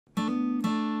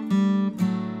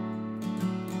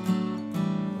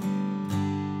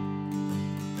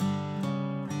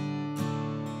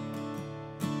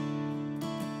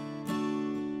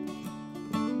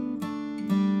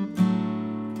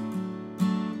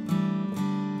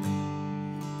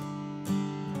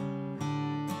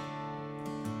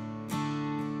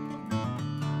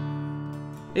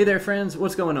Hey there friends,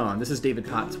 what's going on? This is David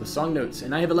Potts with Song Notes,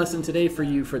 and I have a lesson today for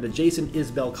you for the Jason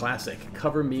Isbell classic,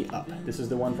 Cover Me Up. This is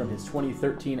the one from his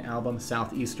 2013 album,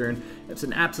 Southeastern. It's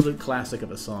an absolute classic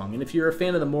of a song, and if you're a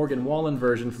fan of the Morgan Wallen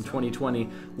version from 2020,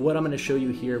 what I'm going to show you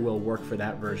here will work for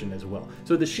that version as well.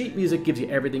 So the sheet music gives you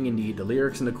everything you need, the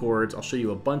lyrics and the chords. I'll show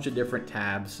you a bunch of different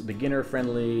tabs,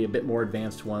 beginner-friendly, a bit more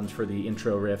advanced ones for the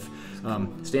intro riff,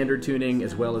 standard tuning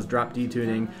as well as drop D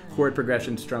tuning, chord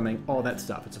progression, strumming, all that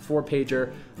stuff. It's a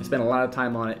 4-pager. I spent a lot of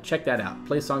time on it. Check that out.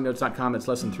 PlaySongNotes.com. It's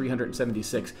lesson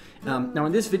 376. Now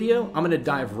in this video, I'm going to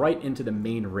dive right into the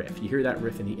main riff. You hear that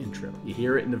riff in the intro. You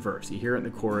hear it in the verse. You hear it in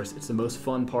the chorus. It's the most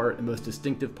fun part, the most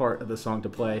distinctive part of the song to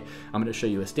play. I'm going to show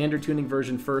you a standard tuning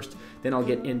version first, then I'll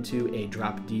get into a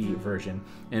drop D version.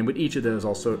 And with each of those,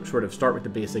 I'll sort of start with the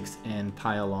basics and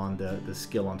pile on the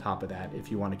skill on top of that if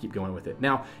you want to keep going with it.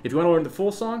 Now, if you want to learn the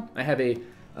full song, I have a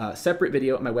separate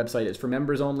video at my website. It's for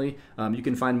members only. You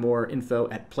can find more info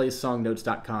at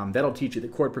PlaySongNotes.com. That'll teach you the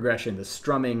chord progression, the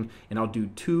strumming, and I'll do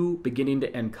 2 beginning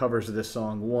to end covers of this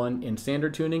song, one in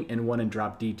standard tuning and one in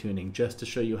drop D tuning, just to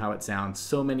show you how it sounds.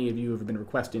 So many of you have been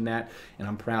requesting that, and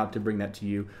I'm proud to bring that to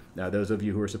you, those of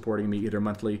you who are supporting me either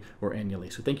monthly or annually.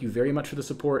 So thank you very much for the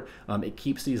support. It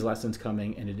keeps these lessons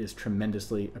coming, and it is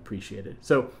tremendously appreciated.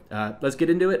 So let's get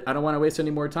into it. I don't want to waste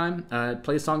any more time.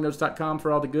 PlaySongNotes.com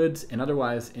for all the goods, and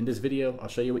otherwise, in this video, I'll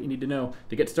show you what you need to know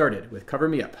to get started with Cover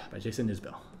Me Up by Jason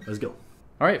Isbell. Let's go.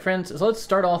 All right, friends, so let's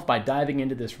start off by diving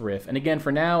into this riff. And again,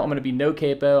 for now, I'm going to be no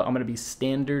capo. I'm going to be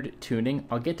standard tuning.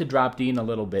 I'll get to drop D in a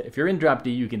little bit. If you're in drop D,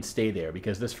 you can stay there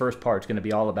because this first part's going to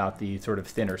be all about the sort of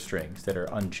thinner strings that are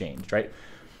unchanged, right?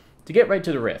 To get right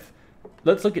to the riff,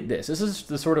 let's look at this. This is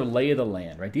the sort of lay of the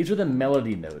land, right? These are the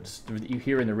melody notes that you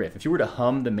hear in the riff. If you were to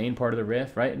hum the main part of the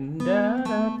riff, right? Da,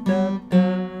 da, da,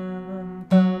 da.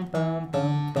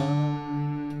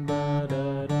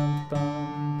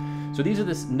 So these are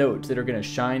the notes that are going to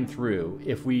shine through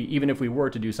even if we were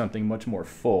to do something much more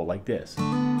full like this.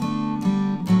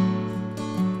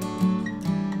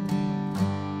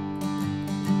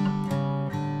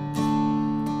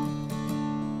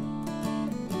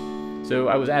 So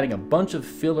I was adding a bunch of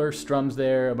filler strums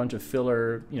there, a bunch of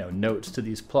filler, notes to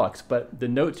these plucks, but the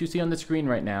notes you see on the screen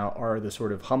right now are the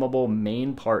sort of hummable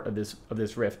main part of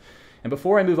this riff. And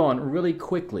before I move on, really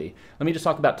quickly, let me just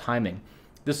talk about timing.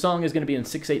 This song is going to be in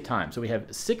 6/8 time, so we have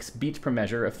 6 beats per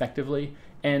measure effectively,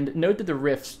 and note that the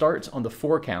riff starts on the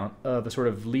 4 count of a sort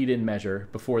of lead-in measure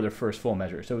before the first full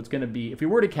measure. So it's going to be, if we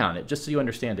were to count it, just so you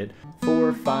understand it,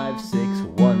 4, 5, 6,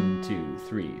 1, 2,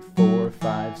 3, 4,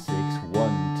 5, 6,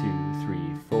 1, 2,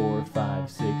 3, 4,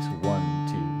 5, 6, 1,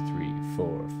 2, 3,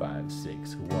 4, 5,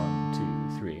 6,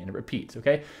 1, 2, 3, and it repeats,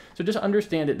 okay? So just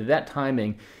understand that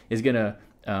timing is going to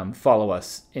follow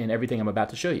us in everything I'm about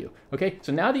to show you. Okay,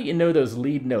 so now that you know those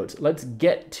lead notes, let's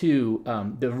get to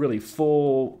the really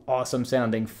full, awesome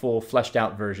sounding, full, fleshed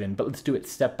out version, but let's do it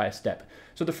step by step.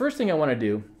 So the first thing I want to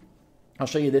do, I'll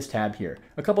show you this tab here.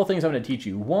 A couple things I'm going to teach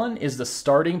you. One is the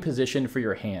starting position for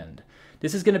your hand.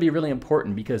 This is going to be really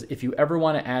important because if you ever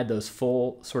want to add those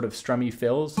full sort of strummy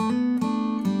fills,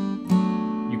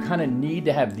 kind of need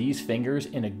to have these fingers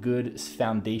in a good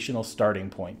foundational starting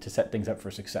point to set things up for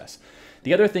success.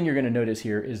 The other thing you're going to notice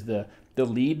here is the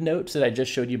lead notes that I just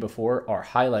showed you before are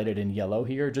highlighted in yellow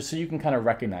here, just so you can kind of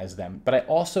recognize them. But I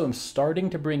also am starting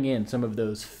to bring in some of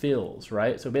those fills,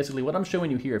 right? So basically what I'm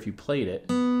showing you here, if you played it,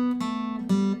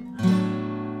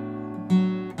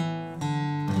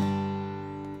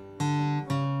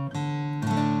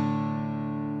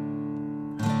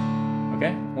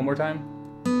 okay, one more time.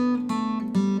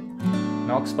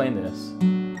 I'll explain this.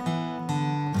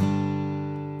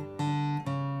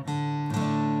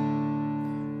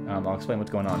 I'll explain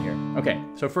what's going on here. Okay,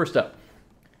 so first up,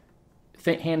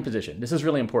 hand position. This is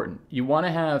really important. You want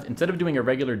to have, instead of doing a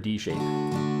regular D shape,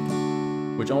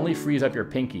 which only frees up your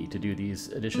pinky to do these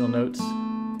additional notes,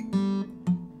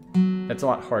 that's a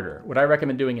lot harder. What I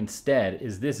recommend doing instead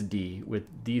is this D with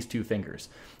these 2 fingers.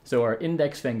 So our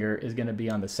index finger is going to be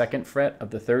on the 2nd fret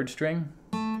of the 3rd string,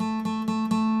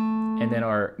 and then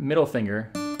our middle finger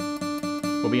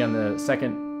will be on the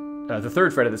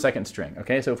 3rd fret of the 2nd string.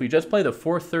 Okay, so if we just play the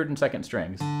 4th, 3rd, and 2nd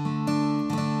strings,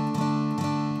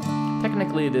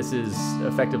 technically this is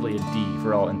effectively a D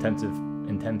for all intents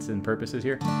and purposes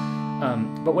here.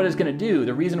 But what it's going to do,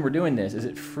 the reason we're doing this is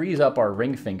it frees up our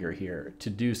ring finger here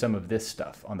to do some of this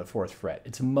stuff on the 4th fret.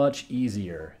 It's much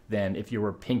easier than if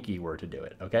your pinky were to do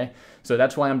it, okay? So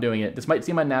that's why I'm doing it. This might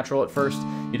seem unnatural at first.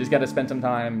 You just got to spend some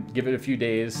time, give it a few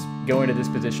days, go into this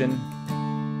position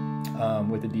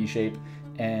with the D shape,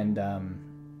 and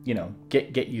you know,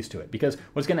 get used to it. Because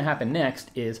what's going to happen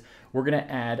next is we're going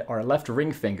to add our left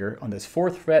ring finger on this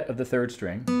 4th fret of the 3rd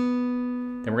string.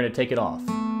 Then we're going to take it off.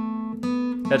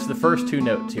 That's the first 2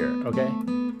 notes here, okay?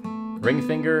 Ring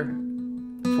finger,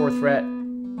 4th fret,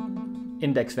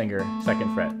 index finger,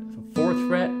 2nd fret. So 4th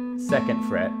fret, 2nd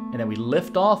fret, and then we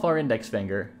lift off our index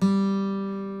finger,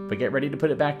 but get ready to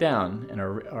put it back down, and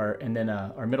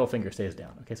our middle finger stays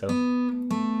down. Okay, so,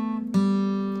 and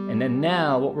then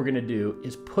now what we're gonna do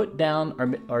is put down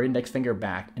our index finger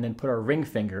back, and then put our ring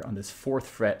finger on this 4th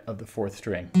fret of the 4th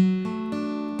string.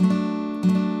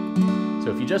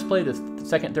 So if you just play the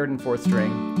 2nd, 3rd, and 4th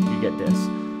string, you get this.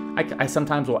 I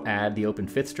sometimes will add the open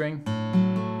 5th string.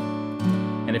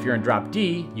 And if you're in drop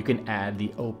D, you can add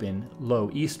the open low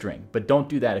E string. But don't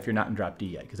do that if you're not in drop D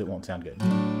yet, because it won't sound good.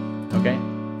 Okay?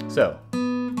 So,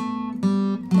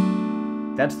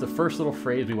 that's the first little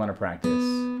phrase we want to practice.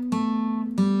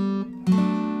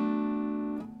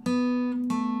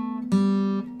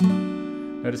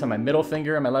 Notice how my middle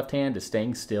finger on my left hand is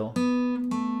staying still.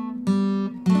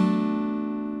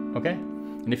 Okay?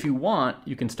 And if you want,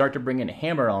 you can start to bring in a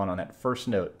hammer on that first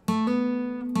note.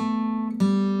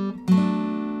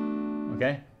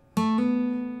 Okay?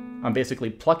 I'm basically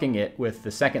plucking it with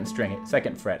the 2nd string,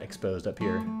 2nd fret exposed up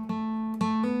here.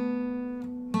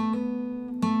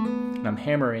 And I'm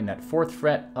hammering that 4th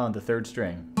fret on the 3rd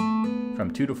string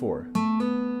from 2 to 4.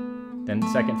 Then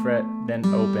 2nd fret, then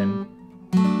open,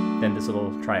 then this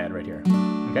little triad right here.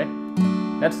 Okay?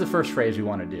 That's the first phrase we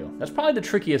want to do. That's probably the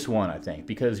trickiest one, I think,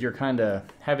 because you're kind of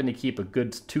having to keep a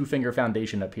good 2-finger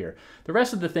foundation up here. The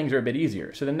rest of the things are a bit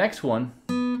easier. So the next one,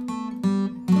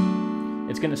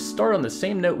 it's going to start on the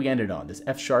same note we ended on, this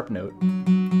F sharp note.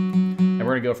 And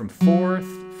we're going to go from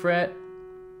 4th fret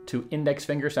to index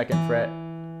finger, 2nd fret,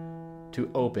 to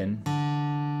open.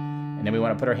 And then we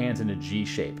want to put our hands in a G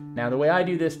shape. Now the way I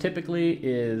do this typically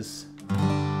is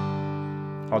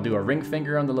I'll do a ring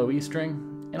finger on the low E string,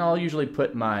 and I'll usually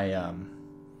put my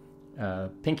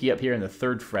pinky up here in the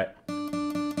 3rd fret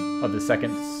of the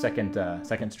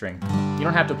second string. You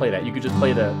don't have to play that. You could just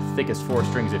play the thickest 4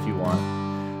 strings if you want.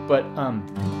 But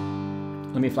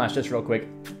let me flash this real quick.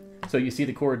 So you see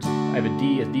the chords. I have a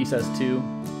D, a D sus2.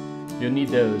 You'll need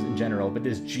those in general, but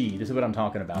this G, this is what I'm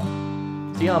talking about.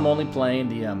 See how I'm only playing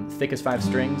the thickest 5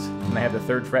 strings, and I have the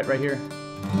 3rd fret right here?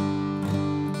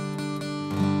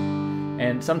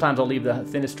 And sometimes I'll leave the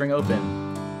thinnest string open.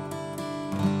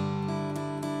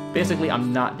 Basically,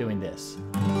 I'm not doing this.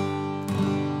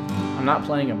 I'm not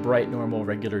playing a bright, normal,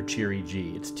 regular, cheery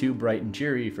G. It's too bright and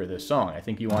cheery for this song. I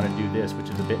think you want to do this, which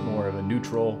is a bit more of a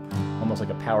neutral, almost like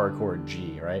a power chord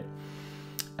G, right?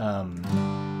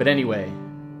 But anyway,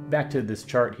 back to this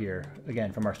chart here.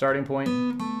 Again, from our starting point.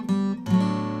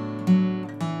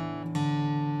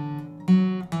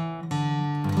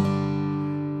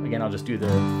 Again, I'll just do the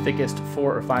thickest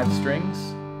 4 or 5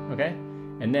 strings, okay?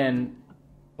 And then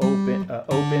open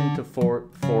to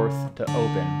 4th to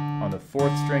open on the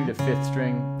 4th string to 5th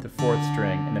string to 4th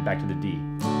string, and then back to the D.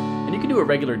 And you can do a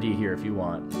regular D here if you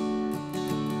want,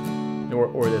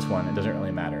 or this one. It doesn't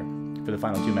really matter for the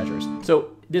final 2 measures.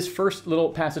 So this first little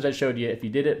passage I showed you, if you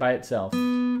did it by itself,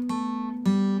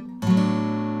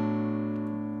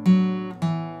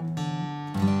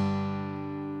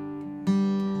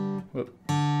 whoop.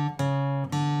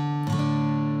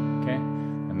 Okay,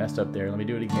 I messed up there. Let me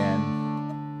do it again.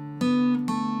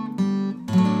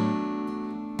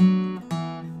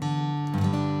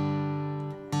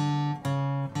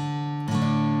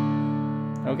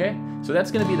 Okay, so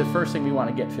that's going to be the first thing we want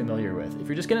to get familiar with. If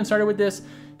you're just getting started with this,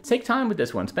 take time with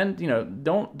this one. Spend,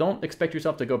 don't expect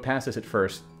yourself to go past this at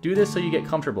first. Do this so you get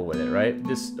comfortable with it, right?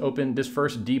 This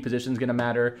first D position is going to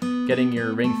matter. Getting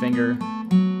your ring finger.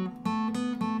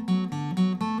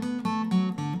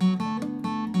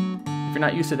 If you're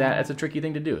not used to that, that's a tricky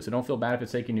thing to do. So don't feel bad if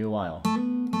it's taking you a while.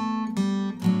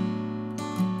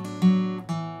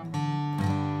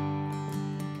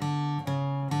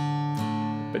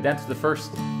 But that's the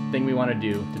first thing we want to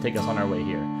do to take us on our way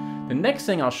here. The next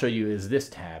thing I'll show you is this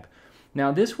tab.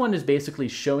 Now this one is basically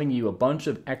showing you a bunch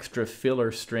of extra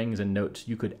filler strings and notes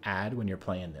you could add when you're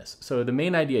playing this. So the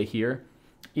main idea here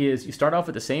is you start off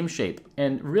with the same shape,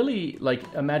 and really, like,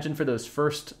 imagine for those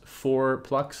first 4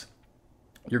 plucks,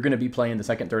 you're going to be playing the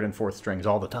 2nd, 3rd, and 4th strings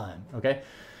all the time, okay?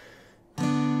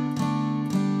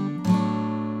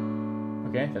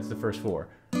 Okay, that's the first 4.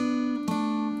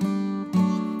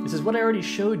 This is what I already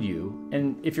showed you,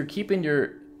 and if you're keeping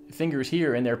your fingers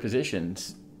here in their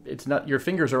positions, it's not, your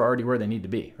fingers are already where they need to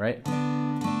be, right?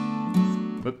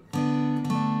 Whoop.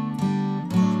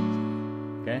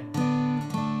 Okay.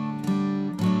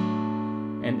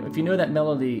 And if you know that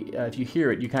melody, if you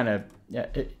hear it, you kind of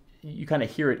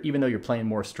hear it even though you're playing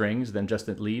more strings than just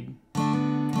the lead.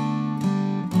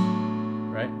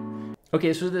 Right?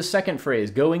 Okay, so the second phrase,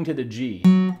 going to the G.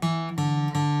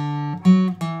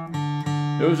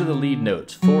 Those are the lead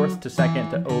notes, fourth to second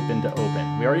to open to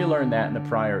open. We already learned that in the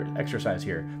prior exercise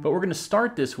here. But we're going to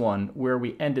start this one where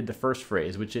we ended the first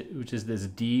phrase, which is this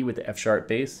D with the F sharp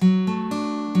bass. 4,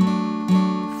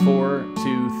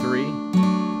 2, 3.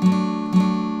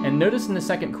 And notice in the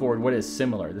second chord what is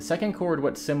similar. The second chord,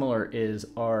 what's similar is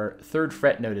our third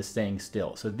fret note is staying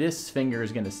still. So this finger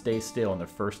is going to stay still in the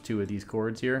first two of these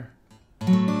chords here.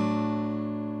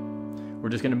 We're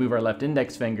just going to move our left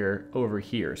index finger over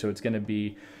here. So it's going to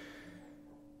be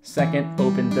second,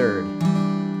 open, third.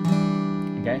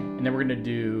 Okay? And then we're going to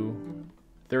do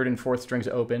third and fourth strings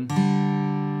open,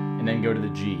 and then go to the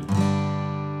G.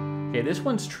 Okay, this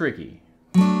one's tricky.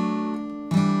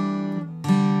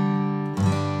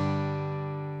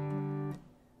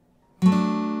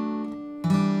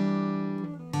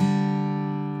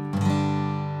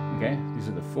 Okay, these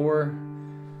are the 4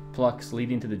 plucks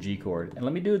leading to the G chord. And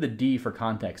let me do the D for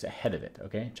context ahead of it,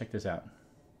 okay? Check this out.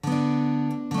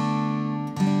 And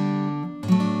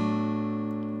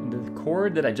the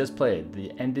chord that I just played,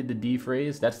 the ended the D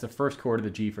phrase, that's the first chord of the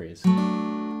G phrase.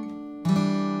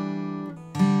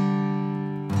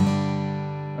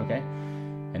 Okay?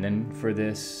 And then for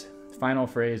this final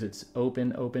phrase, it's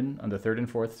open, open on the third and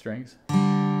fourth strings.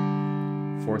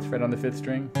 Fourth fret on the fifth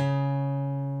string.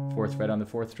 Fourth fret on the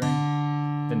fourth string.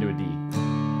 Then do a D.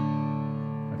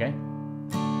 Okay?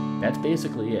 That's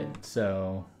basically it.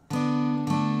 So four,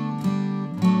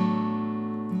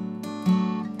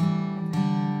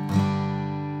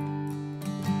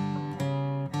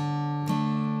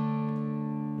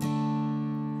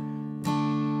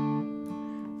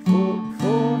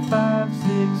 5, 6,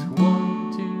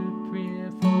 1, 2, 3,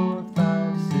 4,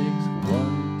 5, 6,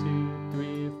 1, 2,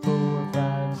 3, 4,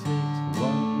 5, 6,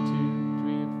 1, 2,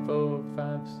 3, 4,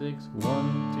 5, 6,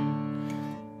 1, 2.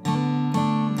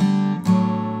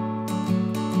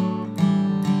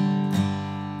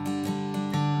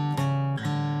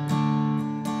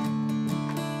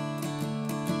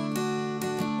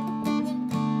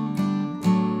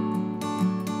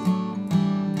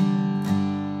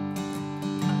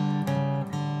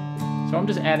 So I'm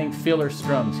just adding filler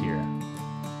strums here.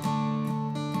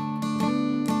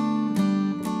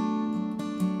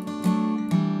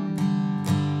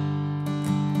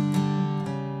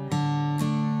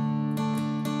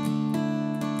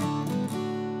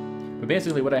 But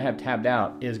basically what I have tabbed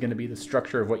out is going to be the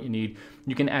structure of what you need.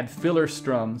 You can add filler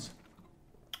strums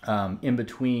in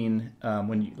between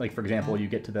when you, like for example, you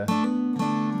get to the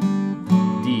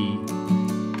D,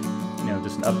 you know,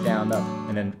 just an up, down, up,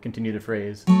 and then continue the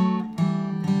phrase.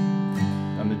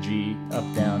 On the G, up,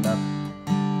 down, up.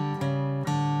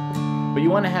 But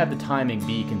you want to have the timing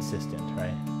be consistent,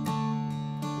 right?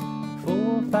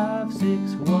 4, 5, 6,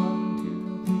 1,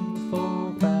 2, 3,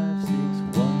 4, 5, 6,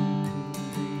 1, 2,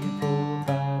 3, 4,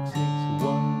 5, 6,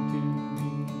 1, 2,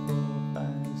 3, 4,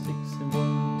 5, 6, and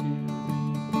 1, 2.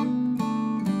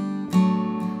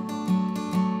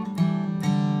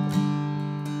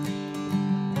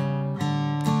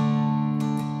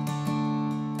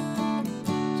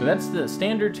 So that's the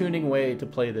standard tuning way to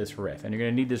play this riff. And you're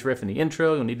going to need this riff in the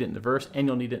intro, you'll need it in the verse, and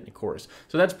you'll need it in the chorus.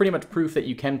 So that's pretty much proof that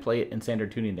you can play it in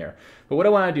standard tuning there. But what I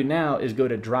want to do now is go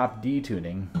to drop D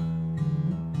tuning.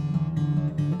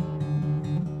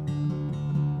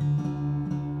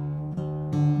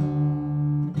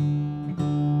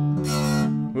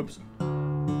 Whoops.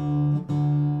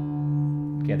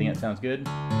 Okay, I think that sounds good.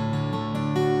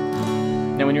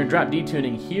 Now when you're in drop D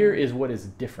tuning, here is what is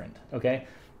different, okay?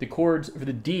 The chords for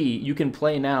the D, you can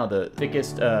play now the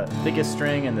thickest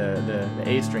string and the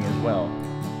A string as well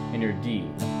in your D.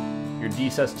 Your D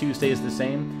sus2 stays the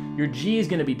same. Your G is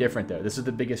going to be different though. This is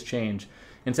the biggest change.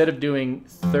 Instead of doing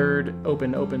third,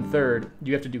 open, open, third,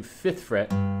 you have to do 5th fret.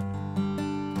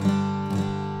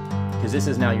 Because this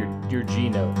is now your G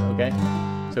note, okay?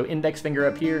 So index finger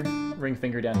up here, ring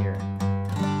finger down here.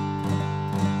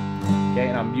 Okay,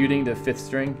 and I'm muting the 5th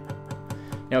string.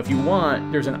 Now if you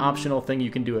want, there's an optional thing you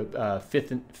can do a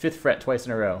 5th fret twice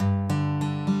in a row.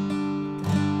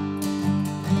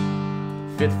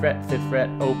 5th fret,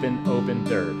 open, open,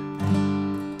 3rd.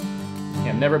 Okay,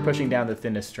 I'm never pushing down the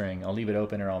thinnest string. I'll leave it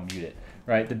open or I'll mute it.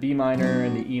 Right, the B minor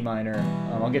and the E minor,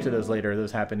 I'll get to those later.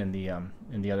 Those happen in the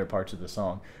other parts of the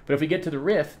song. But if we get to the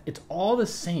riff, it's all the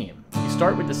same. You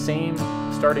start with the same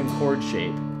starting chord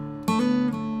shape.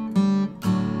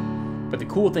 But the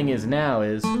cool thing is now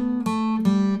is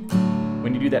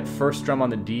When you do that first strum on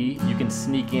the D, you can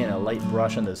sneak in a light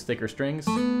brush on those thicker strings.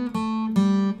 So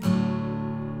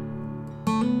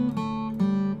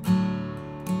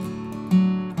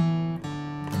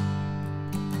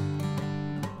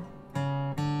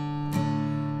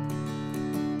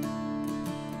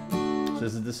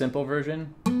this is the simple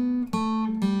version.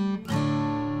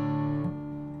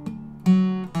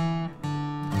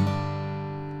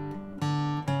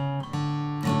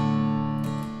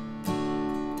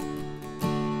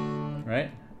 Right?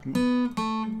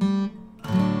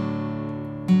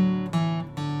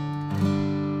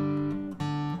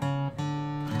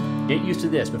 Get used to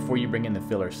this before you bring in the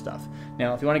filler stuff.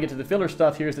 Now, if you want to get to the filler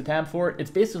stuff, here's the tab for it.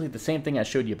 It's basically the same thing I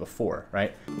showed you before,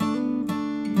 right?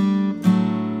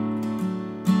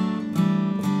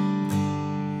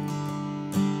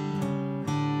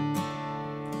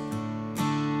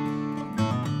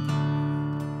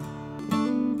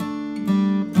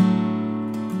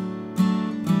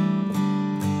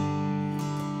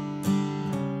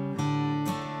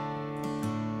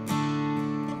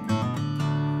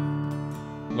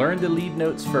 Learn the lead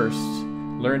notes first.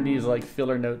 Learn these like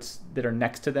filler notes that are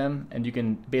next to them, and you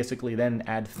can basically then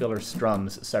add filler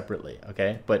strums separately,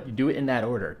 okay? But you do it in that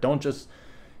order. Don't just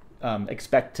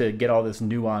expect to get all this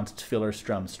nuanced filler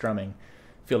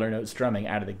note strumming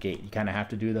out of the gate. You kind of have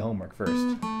to do the homework first,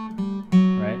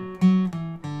 right?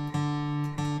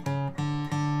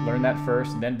 Learn that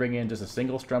first, and then bring in just a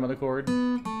single strum of the chord.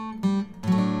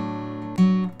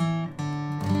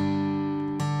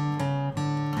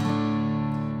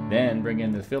 Then bring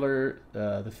in the filler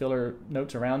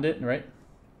notes around it, right?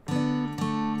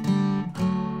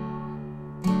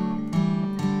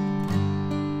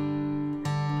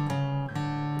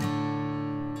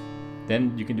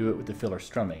 Then you can do it with the filler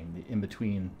strumming, in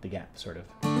between the gaps, sort of.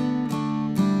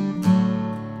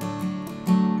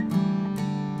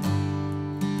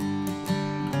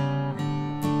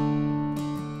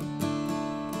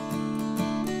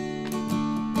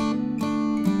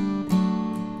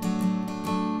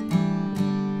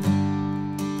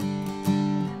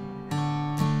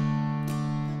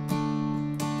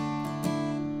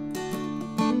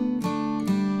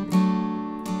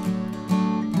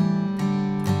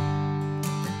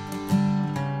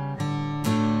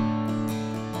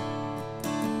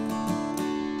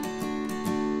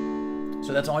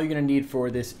 So that's all you're going to need for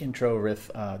this intro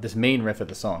riff, this main riff of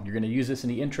the song. You're going to use this in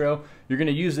the intro. You're going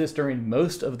to use this during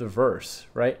most of the verse,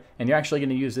 right? And you're actually going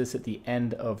to use this at the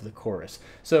end of the chorus.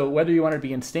 So whether you want to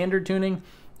be in standard tuning,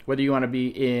 whether you want to be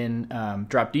in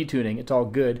drop D tuning, it's all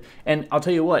good. And I'll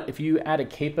tell you what, if you add a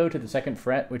capo to the second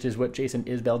fret, which is what Jason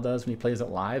Isbell does when he plays it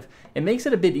live, it makes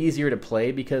it a bit easier to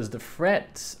play because the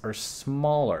frets are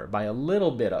smaller by a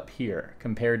little bit up here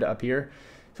compared to up here.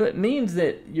 So it means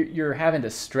that you're having to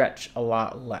stretch a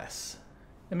lot less.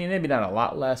 I mean, maybe not a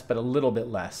lot less, but a little bit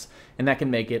less. And that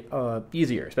can make it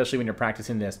easier, especially when you're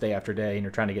practicing this day after day and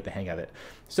you're trying to get the hang of it.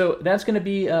 So that's going to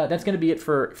be it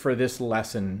for this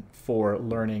lesson for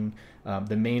learning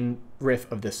the main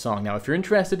riff of this song. Now, if you're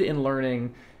interested in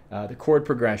learning the chord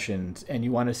progressions and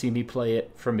you want to see me play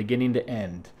it from beginning to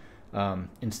end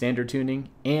in standard tuning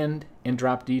and in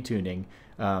drop D tuning,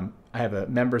 I have a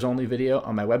members only video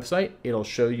on my website. It'll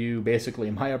show you basically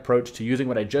my approach to using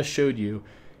what I just showed you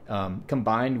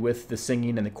combined with the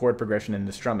singing and the chord progression and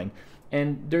the strumming.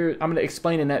 And I'm going to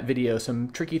explain in that video some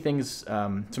tricky things,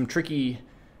 some tricky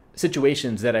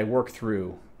situations that I work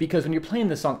through. Because when you're playing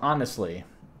this song honestly,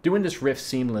 doing this riff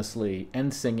seamlessly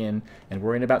and singing and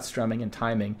worrying about strumming and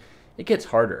timing, it gets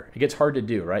harder. It gets hard to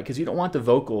do, right? Because you don't want the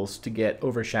vocals to get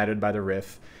overshadowed by the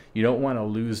riff. You don't want to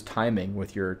lose timing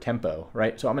with your tempo,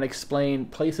 right? So I'm going to explain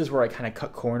places where I kind of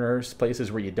cut corners,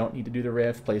 places where you don't need to do the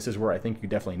riff, places where I think you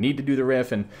definitely need to do the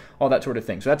riff, and all that sort of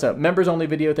thing. So that's a members only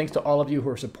video. Thanks to all of you who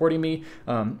are supporting me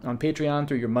on Patreon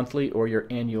through your monthly or your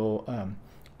annual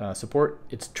support.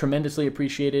 It's tremendously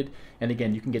appreciated. And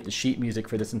again, you can get the sheet music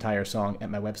for this entire song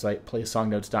at my website,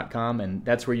 playsongnotes.com, and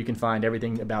that's where you can find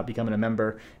everything about becoming a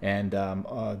member and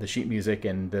the sheet music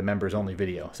and the members only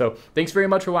video. So thanks very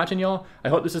much for watching, y'all. I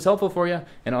hope this is helpful for you,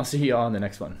 and I'll see y'all in the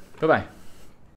next one. Bye-bye.